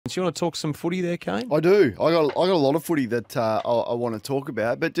Do you want to talk some footy there, Kane? I do. I got a lot of footy that I want to talk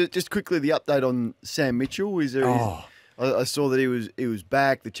about. But just quickly, the update on Sam Mitchell. I saw that he was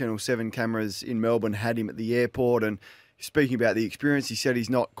back. The Channel 7 cameras in Melbourne had him at the airport. And speaking about the experience, he said he's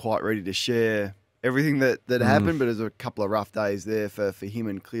not quite ready to share everything that happened, but there's a couple of rough days there for him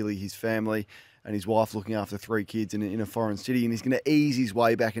and clearly his family and his wife looking after 3 kids in a foreign city. And he's going to ease his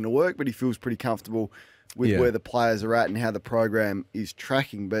way back into work, but he feels pretty comfortable with where the players are at and how the program is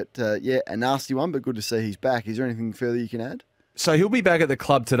tracking. But, a nasty one, but good to see he's back. Is there anything further you can add? So he'll be back at the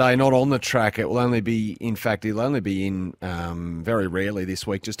club today, not on the track. It will only be, in fact, he'll only be in very rarely this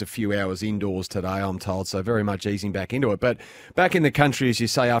week, just a few hours indoors today, I'm told. So very much easing back into it. But back in the country, as you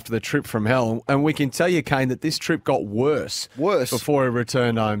say, after the trip from hell. And we can tell you, Kane, that this trip got worse before he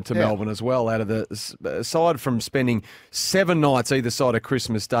returned home to Melbourne as well. Aside from spending 7 nights either side of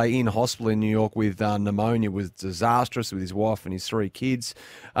Christmas Day in hospital in New York with pneumonia, was disastrous with his wife and his 3 kids.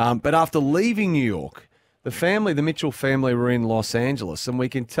 But after leaving New York, the Mitchell family were in Los Angeles, and we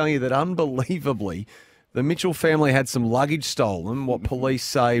can tell you that unbelievably, the Mitchell family had some luggage stolen, what police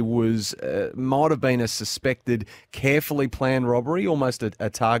say might have been a suspected, carefully planned robbery, almost a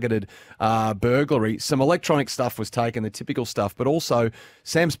targeted burglary. Some electronic stuff was taken, the typical stuff, but also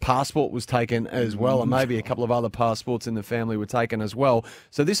Sam's passport was taken as well, and maybe a couple of other passports in the family were taken as well.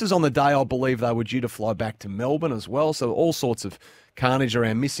 So this is on the day, I believe, they were due to fly back to Melbourne as well, so all sorts of carnage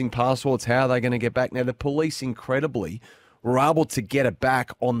around missing passports. How are they going to get back? Now, the police, incredibly, were able to get it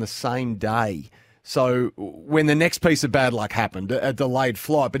back on the same day. So when the next piece of bad luck happened, a delayed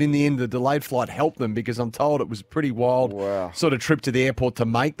flight, but in the end, the delayed flight helped them because I'm told it was a pretty wild sort of trip to the airport to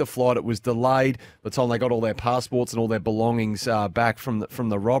make the flight. It was delayed. By the time they got all their passports and all their belongings back from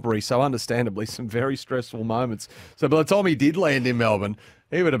the robbery. So understandably, some very stressful moments. So by the time he did land in Melbourne,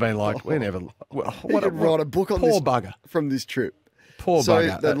 he would have been like, we never... What write a book on poor this bugger. From this trip. Poor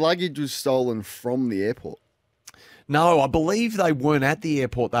bugger. So the luggage was stolen from the airport? No, I believe they weren't at the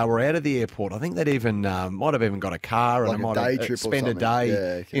airport. They were out of the airport. I think they'd even might have even got a car and Like might a day trip spend or a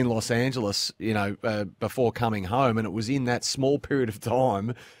day something. in Los Angeles, before coming home. And it was in that small period of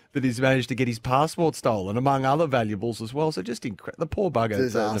time that he's managed to get his passport stolen, among other valuables as well. So just the poor bugger,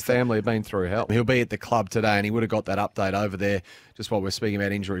 the family have been through hell. He'll be at the club today, and he would have got that update over there just while we're speaking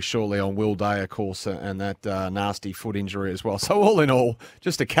about injuries shortly on Will Day, of course, and that nasty foot injury as well. So all in all,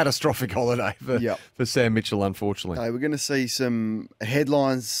 just a catastrophic holiday for Sam Mitchell, unfortunately. We're going to see some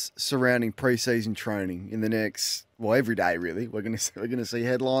headlines surrounding pre-season training in the next, every day really. We're going to see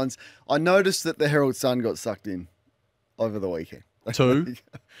headlines. I noticed that the Herald Sun got sucked in over the weekend. 2.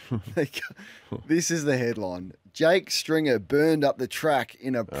 This is the headline. Jake Stringer burned up the track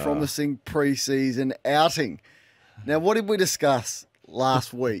in a promising pre-season outing. Now, what did we discuss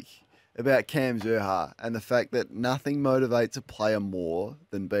last week about Cam Zurhaar and the fact that nothing motivates a player more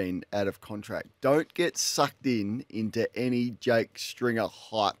than being out of contract? Don't get sucked into any Jake Stringer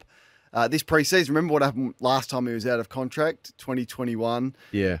hype. This pre-season, remember what happened last time he was out of contract, 2021?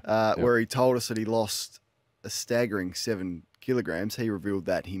 Where he told us that he lost a staggering 7 kilograms. He revealed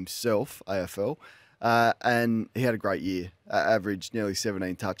that himself, AFL. And he had a great year. Averaged nearly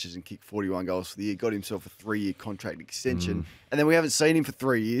 17 touches and kicked 41 goals for the year. Got himself a 3-year contract extension. And then we haven't seen him for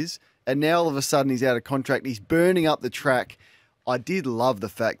 3 years. And now all of a sudden he's out of contract. He's burning up the track. I did love the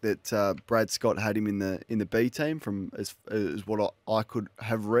fact that Brad Scott had him in the B team from as what I could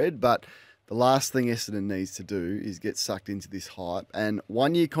have read. But the last thing Essendon needs to do is get sucked into this hype. And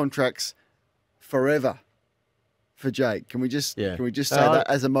 1-year contracts forever for Jake. Can we just say that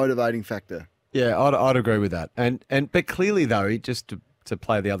as a motivating factor? Yeah, I'd agree with that. But clearly though, just to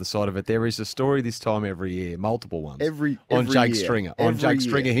play the other side of it, there is a story this time every year, multiple ones. Every Jake year. Stringer. On Jake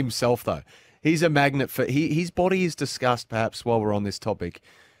Stringer himself though. He's a magnet for his body is discussed perhaps while we're on this topic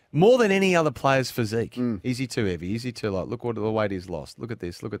more than any other player's physique. Is he too heavy? Is he too light? Look what the weight he's lost. Look at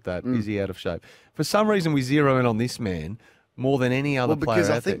this, look at that. Is he out of shape? For some reason we zero in on this man more than any other player. Because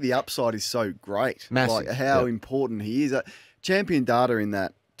I think the upside is so great. Massive. Like how important he is. Champion data in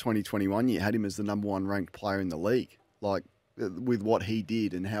that 2021 year had him as the #1 ranked player in the league. Like with what he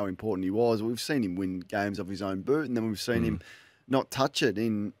did and how important he was. We've seen him win games of his own boot, and then we've seen him not touch it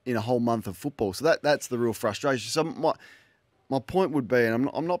in a whole month of football. So that's the real frustration. So my point would be, and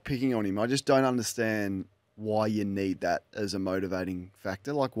I'm not picking on him, I just don't understand why you need that as a motivating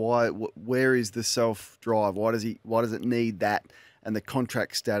factor. Like where is the self-drive? Why does it need that and the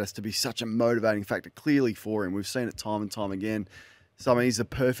contract status to be such a motivating factor clearly for him? We've seen it time and time again. So I mean, he's a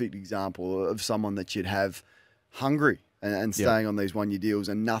perfect example of someone that you'd have hungry and staying on these 1-year deals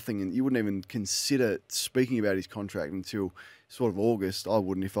and nothing. And you wouldn't even consider speaking about his contract until sort of August. I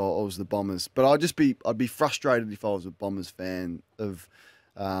wouldn't if I was the Bombers. But I'd be frustrated if I was a Bombers fan of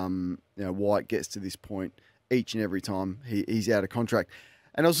White gets to this point each and every time he's out of contract.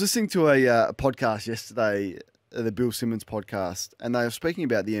 And I was listening to a podcast yesterday, the Bill Simmons podcast, and they were speaking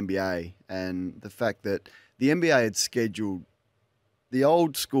about the NBA and the fact that the NBA had scheduled the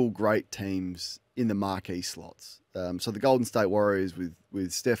old school great teams in the marquee slots. So the Golden State Warriors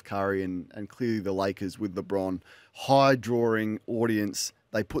with Steph Curry and clearly the Lakers with LeBron, high drawing audience.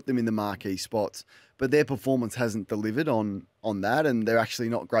 They put them in the marquee spots, but their performance hasn't delivered on that, and they're actually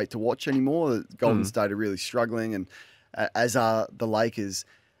not great to watch anymore. The Golden State are really struggling, and as are the Lakers.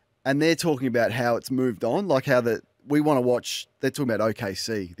 And they're talking about how it's moved on, like how we want to watch. They're talking about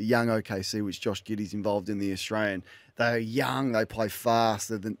OKC, the young OKC, which Josh Giddey's involved in, the Australian. They're young, they play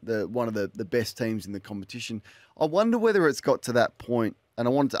fast. They're one of the best teams in the competition. I wonder whether it's got to that point, and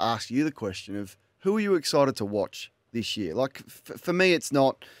I wanted to ask you the question of who are you excited to watch this year? Like, for me, it's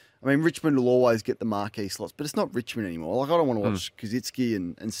not. I mean, Richmond will always get the marquee slots, but it's not Richmond anymore. Like, I don't want to watch Kazitsky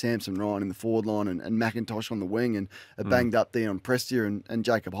and Samson Ryan in the forward line and McIntosh on the wing and a banged up Dion Prestia and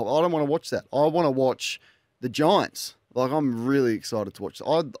Jacob Hopp. I don't want to watch that. I want to watch the Giants. Like, I'm really excited to watch.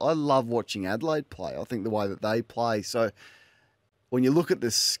 I love watching Adelaide play. I think the way that they play. So when you look at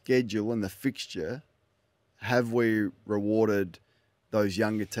the schedule and the fixture, have we rewarded those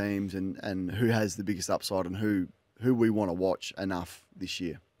younger teams and who has the biggest upside and who we want to watch enough this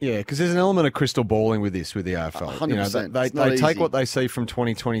year? Yeah, because there's an element of crystal balling with this, with the AFL. 100%. They take what they see from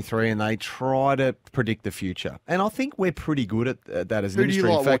 2023 and they try to predict the future. And I think we're pretty good at that as an industry. Who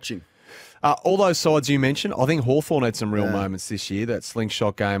do you like watching? All those sides you mentioned, I think Hawthorn had some real moments this year. That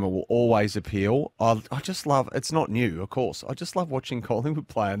slingshot game will always appeal. I just love, it's not new, of course. I just love watching Collingwood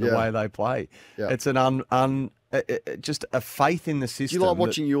play and the way they play. Yeah. It's an just a faith in the system. Do you like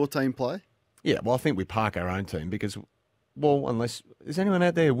watching your team play? Yeah, well, I think we park our own team because, well, unless, is anyone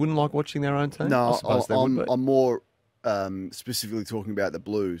out there who wouldn't like watching their own team? No, I'm more specifically talking about the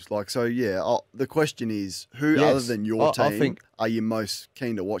Blues. Like, so, yeah, the question is, who other than your team are you most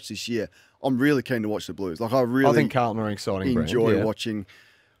keen to watch this year? I'm really keen to watch the Blues. Like, I think Carlton are exciting. Enjoy watching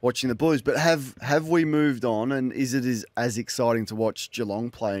the Blues. But have we moved on, and is it as exciting to watch Geelong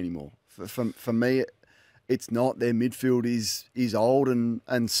play anymore? For me, it's not. Their midfield is old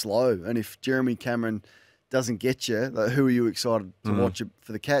and slow. And if Jeremy Cameron doesn't get you, like, who are you excited to watch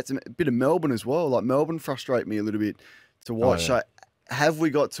for the Cats? And a bit of Melbourne as well. Like, Melbourne frustrate me a little bit to watch. So have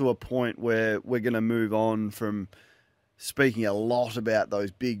we got to a point where we're going to move on from speaking a lot about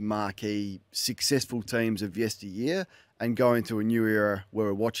those big marquee successful teams of yesteryear and go into a new era where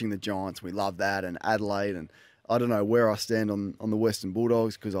we're watching the Giants? We love that, and Adelaide, and I don't know where I stand on the Western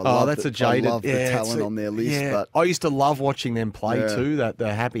Bulldogs because I love the talent on their list. Yeah. But I used to love watching them play too,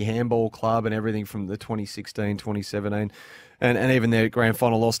 the Happy Handball Club and everything from the 2016, 2017, and even their grand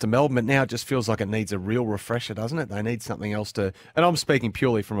final loss to Melbourne. But now it just feels like it needs a real refresher, doesn't it? They need something else to, and I'm speaking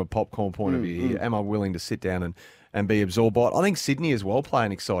purely from a popcorn point of view here. Am I willing to sit down and be absorbed by it? I think Sydney as well play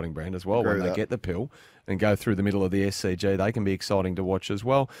an exciting brand as well when they get the pill and go through the middle of the SCG. They can be exciting to watch as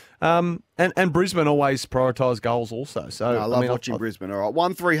well. And Brisbane always prioritise goals also. So I love watching Brisbane. All right,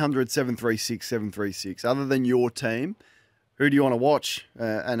 1300 736 736. Other than your team, who do you want to watch?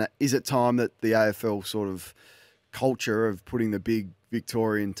 And is it time that the AFL sort of culture of putting the big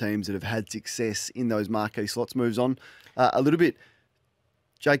Victorian teams that have had success in those marquee slots moves on a little bit?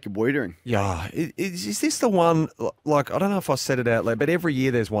 Jacob Weitering. Yeah. Is this the one, like, I don't know if I said it out loud, but every year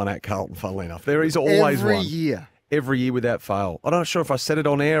there's one at Carlton, funnily enough. There is always one. Every year without fail. I'm not sure if I said it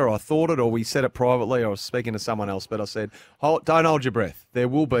on air or I thought it or we said it privately or I was speaking to someone else, but I said, don't hold your breath. There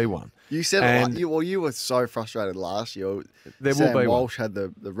will be one. You said you were so frustrated last year. Sam Walsh had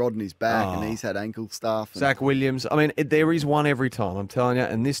the rod in his back and he's had ankle stuff. Zach Williams. I mean, there is one every time, I'm telling you.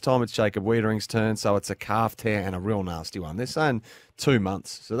 And this time it's Jacob Weitering's turn, so it's a calf tear and a real nasty one. They're saying 2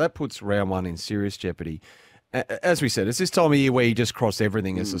 months, so that puts round one in serious jeopardy. As we said, it's this time of year where you just cross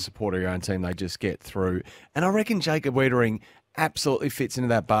everything as a supporter of your own team. They just get through. And I reckon Jacob Weitering absolutely fits into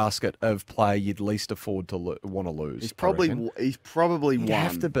that basket of player you'd least afford to want to lose. He's probably one.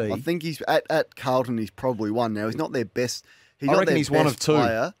 Have to be. I think he's at Carlton. He's probably one now. He's not their best. I reckon he's one of two.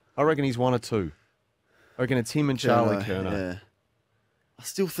 I reckon he's one of two. I reckon it's him and Charlie Curnow. Yeah. I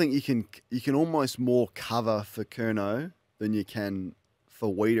still think you can almost more cover for Curnow than you can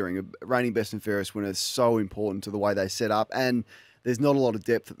for Weitering. Reigning best and fairest winner is so important to the way they set up, and there's not a lot of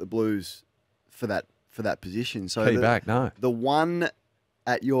depth at the Blues for that position. So the one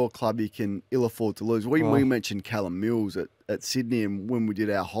at your club you can ill afford to lose. We mentioned Callum Mills at Sydney, and when we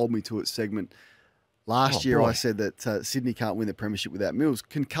did our Hold Me To It segment Last year boy. I said that Sydney can't win the premiership without Mills.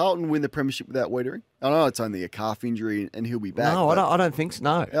 Can Carlton win the premiership without Weitering? I know it's only a calf injury and he'll be back. No, I don't think so.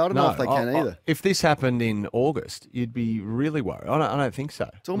 No, I don't know if they can either. If this happened in August, you'd be really worried. I don't think so.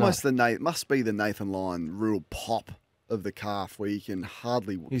 It's almost must be the Nathan Lyon real pop of the calf where you can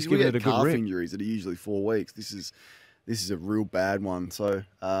hardly. He's we given get it a good calf rip. injuries that are usually 4 weeks. This is a real bad one. So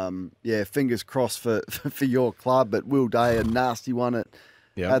fingers crossed for your club. But Will Day, a nasty one at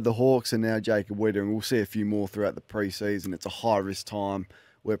the Hawks, and now Jacob Weitering. We'll see a few more throughout the pre-season. It's a high-risk time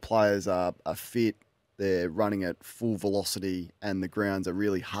where players are fit, they're running at full velocity, and the grounds are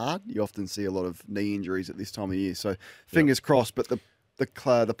really hard. You often see a lot of knee injuries at this time of year. So fingers crossed, but the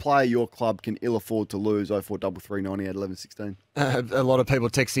player your club can ill afford to lose. 0433 90 1116. A lot of people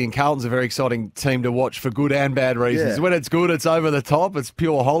texting. Carlton's a very exciting team to watch for good and bad reasons. When it's good, it's over the top. It's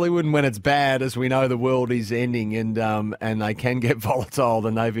pure Hollywood. And when it's bad, as we know, the world is ending, and they can get volatile, the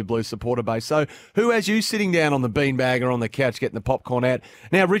Navy Blue supporter base. So who has you sitting down on the beanbag or on the couch getting the popcorn out?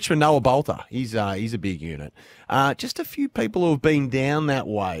 Now, Richmond, Noah Balta. He's a big unit. Just a few people who have been down that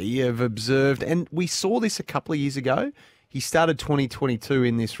way have observed, and we saw this a couple of years ago. He started 2022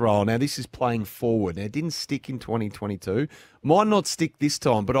 in this role. Now, this is playing forward. Now, it didn't stick in 2022. Might not stick this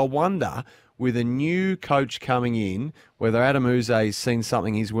time, but I wonder, with a new coach coming in, whether Adam Uze's seen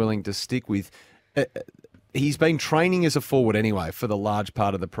something he's willing to stick with. He's been training as a forward anyway for the large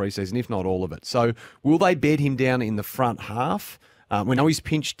part of the preseason, if not all of it. So will they bed him down in the front half? We know he's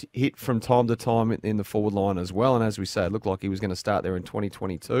pinched hit from time to time in the forward line as well. And as we say, it looked like he was going to start there in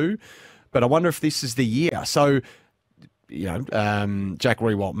 2022. But I wonder if this is the year. So, Jack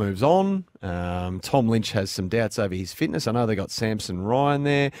Rewalt moves on. Tom Lynch has some doubts over his fitness. I know they got Samson Ryan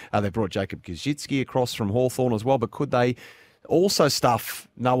there. They brought Jacob Kazitsky across from Hawthorn as well. But could they also stuff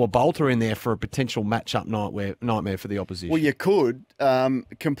Noah Balta in there for a potential matchup nightmare for the opposition? Well, you could.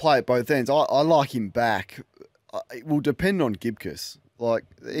 Can play at both ends. I like him back. It will depend on Gibcus. Like,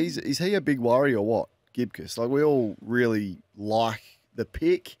 is he a big worry or what, Gibcus? Like, we all really like the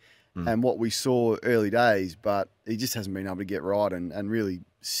pick and what we saw early days, but he just hasn't been able to get right, and really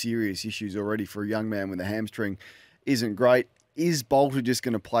serious issues already for a young man with a hamstring isn't great. Is Balta just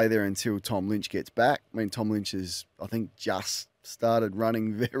going to play there until Tom Lynch gets back? I mean, Tom Lynch has, I think, just started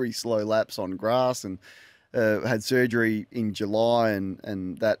running very slow laps on grass and had surgery in July,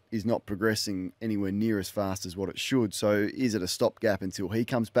 and that is not progressing anywhere near as fast as what it should. So is it a stopgap until he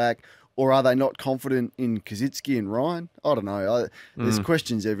comes back? Or are they not confident in Kazitsky and Ryan? I don't know. There's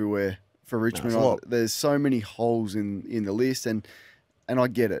questions everywhere for Richmond. There's so many holes in the list, and I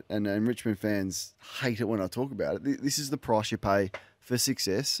get it. And Richmond fans hate it when I talk about it. This is the price you pay for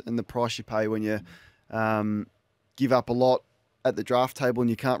success, and the price you pay when you give up a lot at the draft table and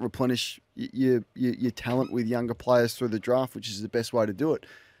you can't replenish your talent with younger players through the draft, which is the best way to do it.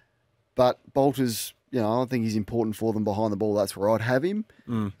 But Balta's, I think he's important for them behind the ball. That's where I'd have him.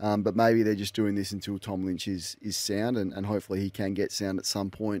 But maybe they're just doing this until Tom Lynch is sound, and hopefully he can get sound at some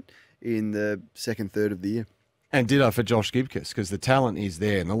point in the second third of the year. And ditto for Josh Gibcus, because the talent is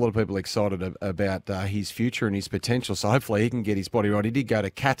there, and a lot of people are excited about his future and his potential. So hopefully he can get his body right. He did go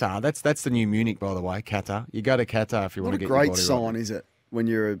to Qatar. That's the new Munich, by the way, Qatar. You go to Qatar if you want to get your body right. What a great sign, is it, when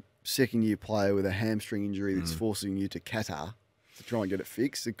you're a second-year player with a hamstring injury that's forcing you to Qatar to try and get it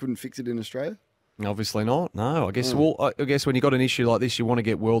fixed? They couldn't fix it in Australia? Obviously not. No, I guess. Well, I guess when you've got an issue like this, you want to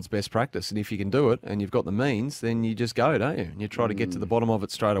get world's best practice, and if you can do it, and you've got the means, then you just go, don't you? And you try to get to the bottom of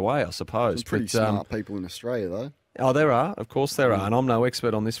it straight away, I suppose. Some pretty smart people in Australia, though. Oh, there are. Of course there are. And I'm no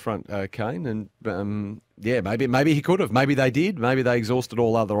expert on this front, Kane. And, maybe he could have. Maybe they did. Maybe they exhausted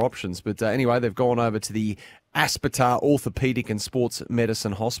all other options. But anyway, they've gone over to the Aspetar Orthopedic and Sports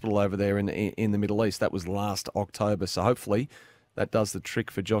Medicine Hospital over there in the Middle East. That was last October. So hopefully that does the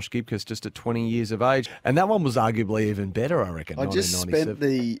trick for Josh Gibcus just at 20 years of age. And that one was arguably even better, I reckon. I just spent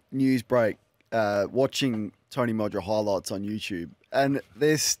the news break watching Tony Modra highlights on YouTube, and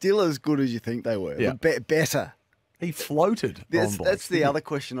they're still as good as you think they were. Yeah. Better. He floated. That's the other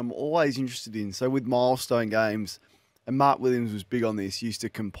question I'm always interested in. So with milestone games, and Mark Williams was big on this, used to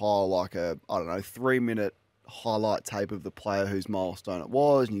compile like a, 3-minute highlight tape of the player whose milestone it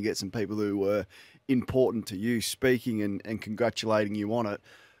was, and you get some people who were important to you speaking and congratulating you on it.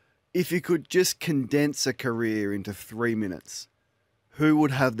 If you could just condense a career into 3 minutes, who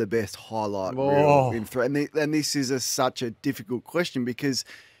would have the best highlight reel in 3? And this is such a difficult question, because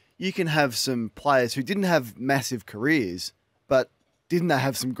you can have some players who didn't have massive careers, but didn't they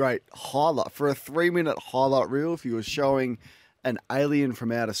have some great highlight? For a 3-minute highlight reel, if you were showing an alien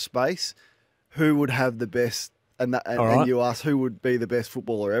from outer space, who would have the best? And you ask who would be the best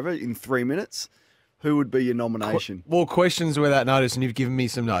footballer ever in 3 minutes. who would be your nomination? Well, questions without notice, and you've given me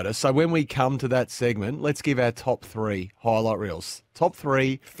some notice. So when we come to that segment, let's give our top 3 highlight reels. Top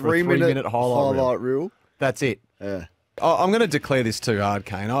 3 for a 3-minute highlight reel. That's it. Yeah. I'm going to declare this too hard,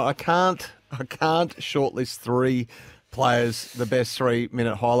 Kane. I can't shortlist 3 players, the best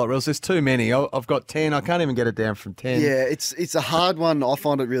 3-minute highlight reels. There's too many. I've got 10. I can't even get it down from 10. Yeah, it's a hard one. I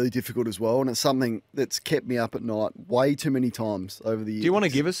find it really difficult as well, and it's something that's kept me up at night way too many times over the years. Do you want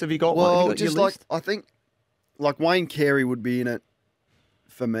to give us? Have you got one? Well, Have you got just your like list? I think, like Wayne Carey would be in it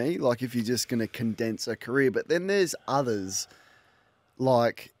for me. Like if you're just going to condense a career, but then there's others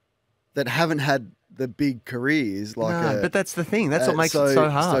like that haven't had the big careers. Like, but that's the thing. That's what makes it so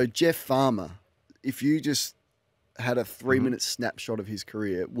hard. So Jeff Farmer, if you just had a 3-minute snapshot of his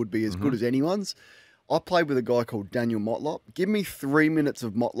career, it would be as good as anyone's. I played with a guy called Daniel Motlop. Give me 3 minutes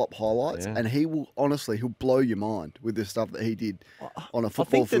of Motlop highlights, and he'll blow your mind with the stuff that he did on a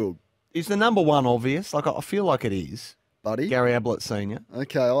football field. Is the number one obvious? Like I feel like it is. Buddy? Gary Ablett Senior.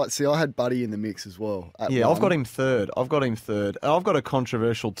 Okay, I had Buddy in the mix as well. Yeah, I've got him third. I've got a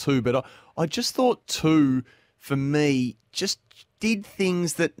controversial 2, but I just thought 2 for me just did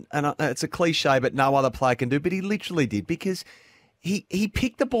things that, and it's a cliche, but no other player can do, but he literally did, because he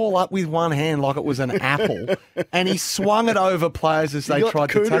picked the ball up with one hand like it was an apple, and he swung it over players as they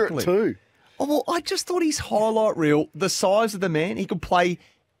tried to tackle him. Too. Oh, well, I just thought his highlight reel, the size of the man, he could play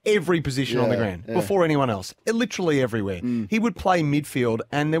every position on the ground before anyone else, literally everywhere. He would play midfield,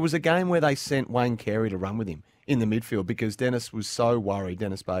 and there was a game where they sent Wayne Carey to run with him in the midfield because Dennis was so worried,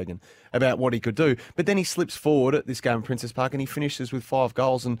 Dennis Bagan, about what he could do. But then he slips forward at this game in Princess Park and he finishes with 5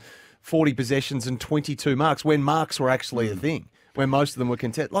 goals and 40 possessions and 22 marks when marks were actually a thing, when most of them were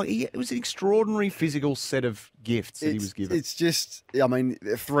content. Like, it was an extraordinary physical set of gifts that he was given. It's just, I mean,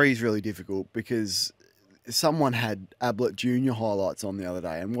 3 is really difficult because someone had Ablett Jr. highlights on the other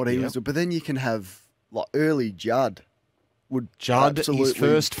day and what he was doing. But then you can have like early Judd. His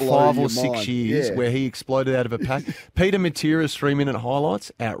first 5 or 6 years where he exploded out of a pack. Peter Matera's 3-minute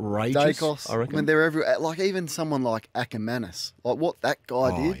highlights, outrageous. Dacos, I reckon. I mean, they're everywhere. Like even someone like Ackermanis, like what that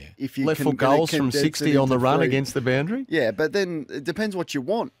guy did. Yeah. If you left foot goals from 60 on the run 3. against the boundary. Yeah, but then it depends what you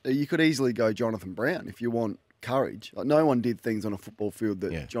want. You could easily go Jonathan Brown if you want courage. Like no one did things on a football field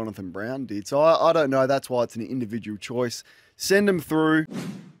that Jonathan Brown did. So I don't know. That's why it's an individual choice. Send them through.